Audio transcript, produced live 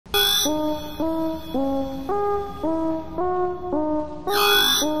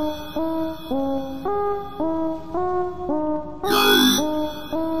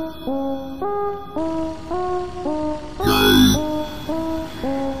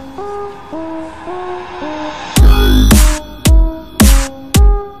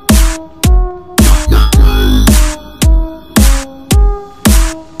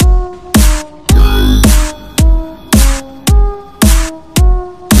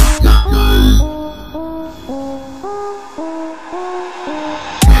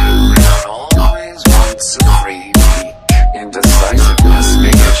Indecisiveness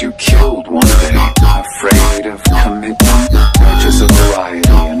may get you killed one day. Afraid of commitment? Purchase a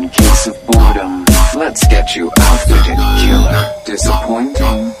variety in case of boredom. Let's get you outfitted, killer.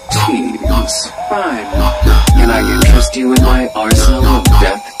 Disappointing? Tease. Fine. Can I interest you in my arsenal of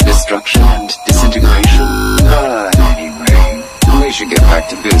death, destruction, and disintegration? But anyway, we should get back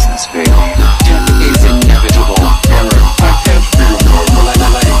to business, baby. Death is inevitable. Error. I can't feel normal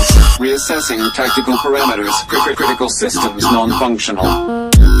legs. Reassessing tactical parameters. Critical systems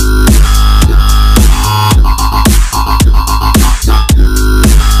non-functional.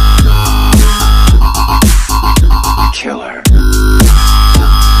 Killer.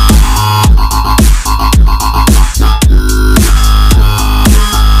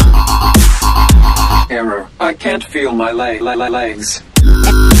 Error. I can't feel my legs.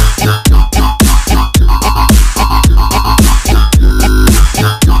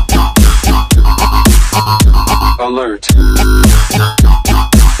 Alert.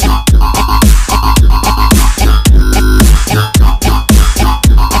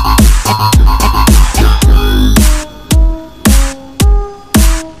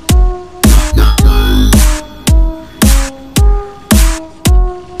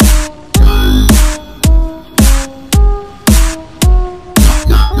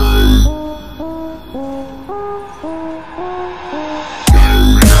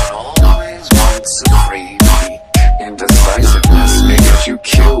 Indecisiveness may get you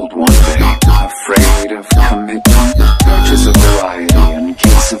killed one day. Afraid of commitment? Purchase a variety in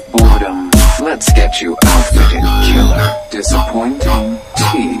case of boredom. Let's get you outfitted, killer. Disappointing?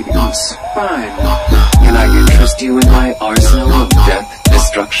 Tease. Fine. Can I interest you in my arsenal of death,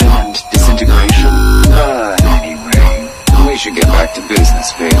 destruction, and disintegration? But anyway, we should get back to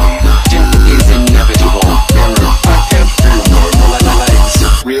business, baby. Death is inevitable. Error. I can't feel normal legs.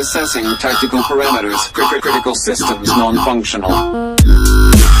 Reassessing tactical parameters. Critical systems non-functional.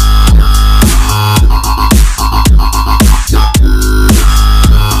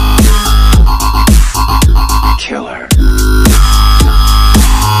 Killer.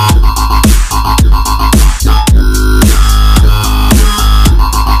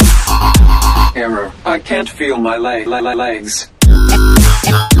 Error. I can't feel my legs.